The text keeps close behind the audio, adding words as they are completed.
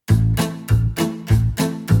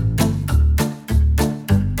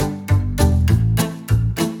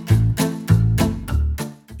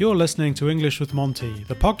You're listening to English with Monty,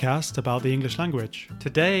 the podcast about the English language.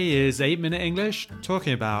 Today is 8 Minute English,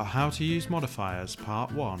 talking about how to use modifiers,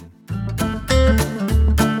 part 1.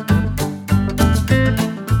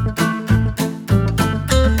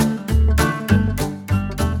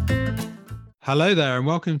 Hello there and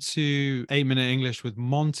welcome to 8 Minute English with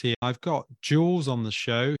Monty. I've got Jules on the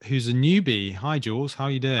show, who's a newbie. Hi Jules, how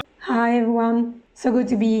are you doing? Hi everyone, so good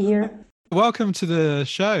to be here. Welcome to the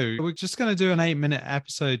show. We're just going to do an 8-minute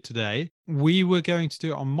episode today. We were going to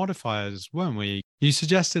do it on modifiers, weren't we? You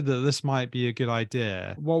suggested that this might be a good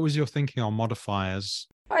idea. What was your thinking on modifiers?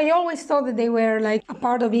 I always thought that they were like a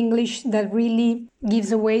part of English that really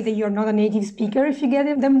gives away that you're not a native speaker if you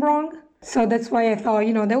get them wrong. So that's why I thought,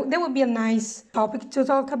 that would be a nice topic to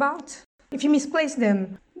talk about. If you misplace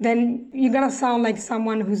them, then you're gonna sound like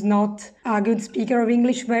someone who's not a good speaker of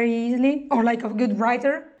English very easily, or like a good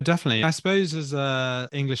writer. Definitely. I suppose as an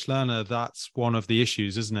English learner, that's one of the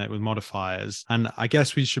issues, isn't it, with modifiers? And I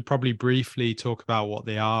guess we should probably briefly talk about what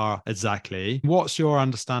they are exactly. What's your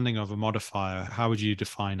understanding of a modifier? How would you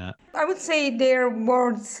define it? I would say they're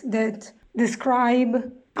words that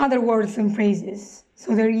describe other words and phrases.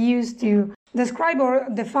 So they're used to describe or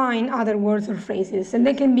define other words or phrases. And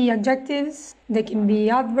they can be adjectives, they can be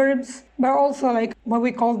adverbs, but also like what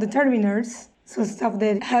we call determiners. So stuff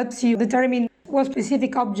that helps you determine what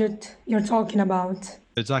specific object you're talking about.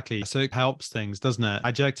 Exactly. So it helps things, doesn't it?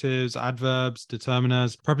 Adjectives, adverbs,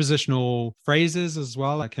 determiners, prepositional phrases as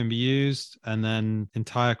well that can be used, and then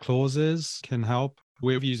entire clauses can help.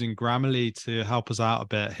 We're using Grammarly to help us out a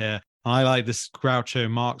bit here. I like this Groucho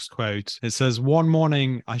Marx quote. It says, "One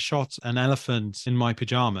morning I shot an elephant in my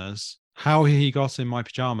pajamas. How he got in my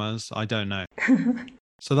pajamas, I don't know."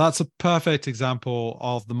 So that's a perfect example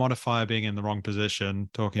of the modifier being in the wrong position,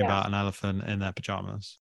 talking about an elephant in their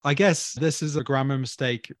pajamas. I guess this is a grammar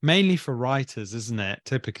mistake, mainly for writers, isn't it,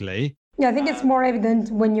 typically? Yeah, I think it's more evident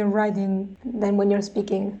when you're writing than when you're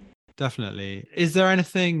speaking. Definitely. Is there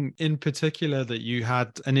anything in particular that you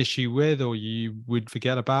had an issue with or you would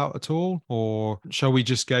forget about at all? Or shall we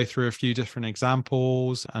just go through a few different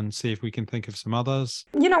examples and see if we can think of some others?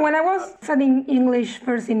 When I was studying English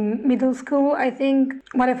first in middle school, I think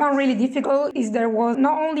what I found really difficult is there was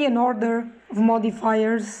not only an order of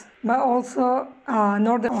modifiers, but also an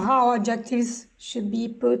order of how adjectives should be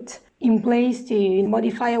put in place to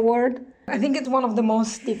modify a word. I think it's one of the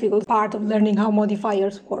most difficult part of learning how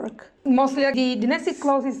modifiers work. Mostly the nested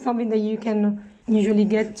clause is something that you can usually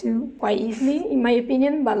get to quite easily, in my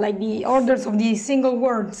opinion, but like the orders of the single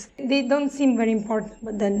words, they don't seem very important,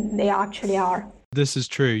 but then they actually are. This is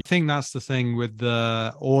true. I think that's the thing with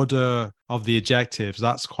the order of the adjectives.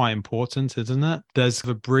 That's quite important, isn't it? There's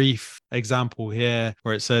a brief example here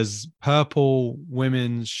where it says purple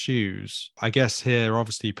women's shoes. I guess here,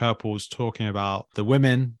 obviously, purple's talking about the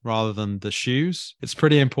women rather than the shoes. It's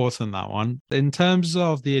pretty important, that one. In terms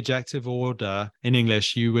of the adjective order in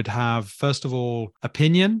English, you would have, first of all,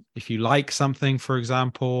 opinion. If you like something, for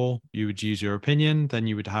example, you would use your opinion. Then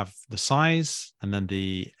you would have the size, and then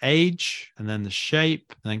the age, and then the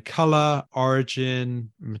shape, and then color,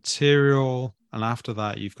 origin, material, and after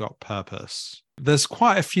that you've got purpose. There's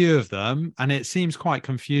quite a few of them and it seems quite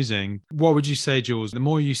confusing. What would you say, Jules? The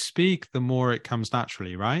more you speak, the more it comes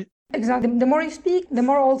naturally, right? Exactly. The more you speak, the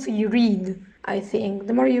more also you read, I think.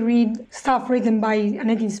 The more you read stuff written by a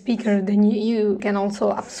native speaker, then you can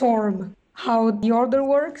also absorb how the order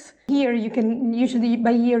works. Here you can usually,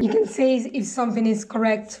 by ear, you can say if something is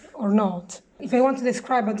correct or not. If I want to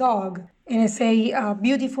describe a dog and I say a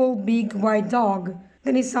beautiful big white dog,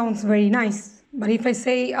 then it sounds very nice. But if I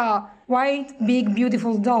say white, big,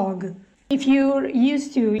 beautiful dog, if you're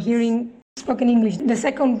used to hearing spoken English, the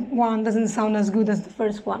second one doesn't sound as good as the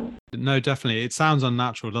first one. No, definitely. It sounds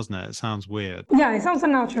unnatural, doesn't it? It sounds weird. Yeah, it sounds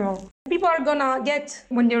unnatural. People are gonna get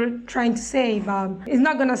when they're trying to say, but it's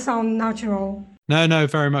not gonna sound natural. No,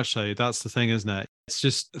 very much so. That's the thing, isn't it? It's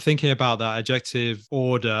just thinking about that adjective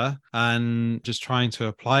order and just trying to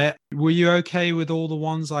apply it. Were you okay with all the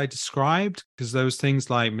ones I described? Because there was things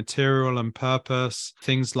like material and purpose,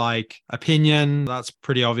 things like opinion. That's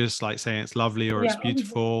pretty obvious, like saying it's lovely or it's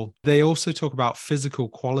beautiful. They also talk about physical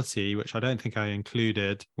quality, which I don't think I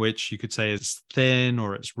included, which you could say it's thin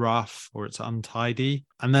or it's rough or it's untidy.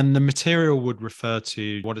 And then the material would refer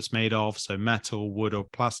to what it's made of, so metal, wood, or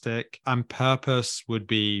plastic. And purpose would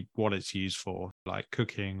be what it's used for, like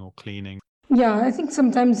cooking or cleaning. Yeah, I think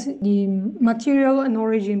sometimes the material and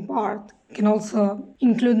origin part can also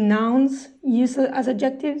include nouns used as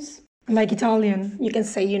adjectives. Like Italian, you can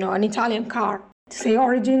say, an Italian car. To say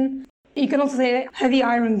origin, you can also say heavy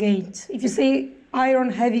iron gate. If you say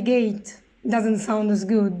iron heavy gate, it doesn't sound as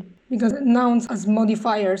good. because nouns as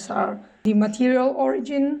modifiers are the material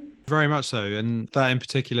origin. Very much so. And that in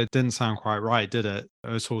particular didn't sound quite right, did it?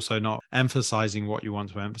 It's also not emphasizing what you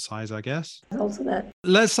want to emphasize, I guess. Also that.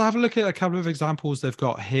 Let's have a look at a couple of examples they've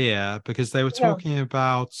got here, because they were talking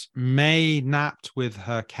about May napped with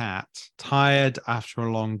her cat, tired after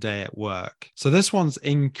a long day at work. So this one's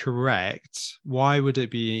incorrect. Why would it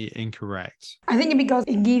be incorrect? I think because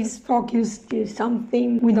it gives focus to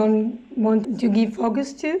something we don't want to give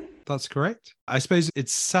focus to. That's correct. I suppose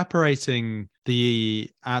it's separating the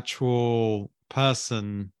actual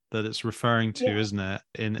person that it's referring to, isn't it,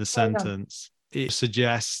 in the sentence? It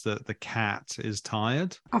suggests that the cat is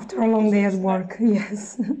tired. After a long day at work,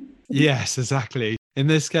 yes. Yes, exactly. In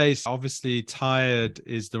this case, obviously, tired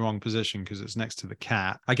is the wrong position because it's next to the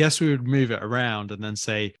cat. I guess we would move it around and then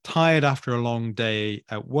say, tired after a long day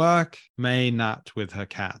at work, May napped with her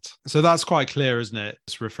cat. So that's quite clear, isn't it?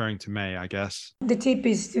 It's referring to May, I guess. The tip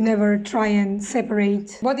is to never try and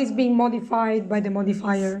separate what is being modified by the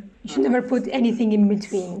modifier. You should never put anything in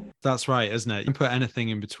between. That's right, isn't it? You can put anything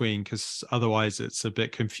in between because otherwise it's a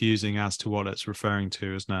bit confusing as to what it's referring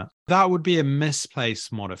to, isn't it? That would be a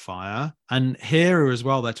misplaced modifier. And here as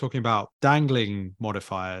well, they're talking about dangling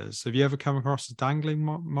modifiers. Have you ever come across a dangling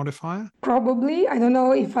modifier? Probably. I don't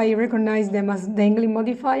know if I recognize them as dangling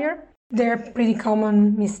modifier. They're a pretty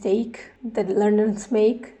common mistake that learners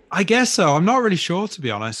make. I guess so. I'm not really sure, to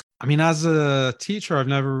be honest. I mean, as a teacher, I've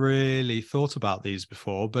never really thought about these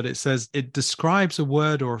before, but it says it describes a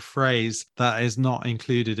word or a phrase that is not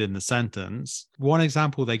included in the sentence. One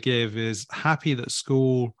example they give is happy that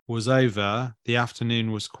school was over. The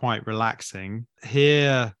afternoon was quite relaxing.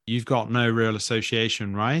 Here, you've got no real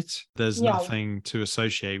association, right? There's nothing to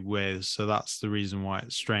associate with. So that's the reason why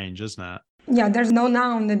it's strange, isn't it? Yeah, there's no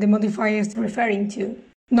noun that the modifier is referring to.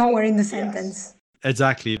 Nowhere in the sentence.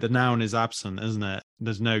 Exactly. The noun is absent, isn't it?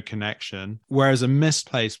 There's no connection. Whereas a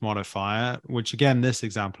misplaced modifier, which again, this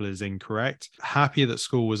example is incorrect. Happy that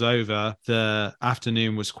school was over. The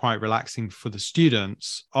afternoon was quite relaxing for the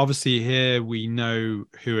students. Obviously, here we know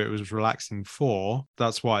who it was relaxing for.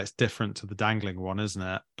 That's why it's different to the dangling one, isn't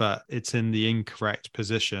it? But it's in the incorrect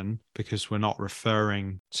position because we're not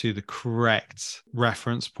referring to the correct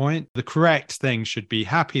reference point. The correct thing should be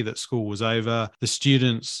happy that school was over. The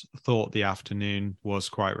students thought the afternoon was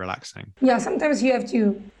quite relaxing. Yeah, sometimes you have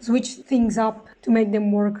to switch things up to make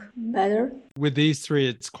them work better. With these three,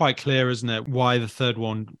 it's quite clear, isn't it, why the third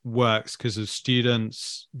one works, because of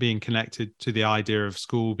students being connected to the idea of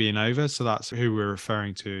school being over. So that's who we're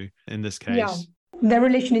referring to in this case. Yeah, the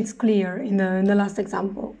relation is clear in the last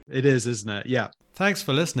example. It is, isn't it? Yeah. Thanks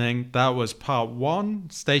for listening. That was part 1.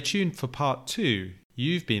 Stay tuned for part 2.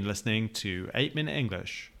 You've been listening to 8 Minute English.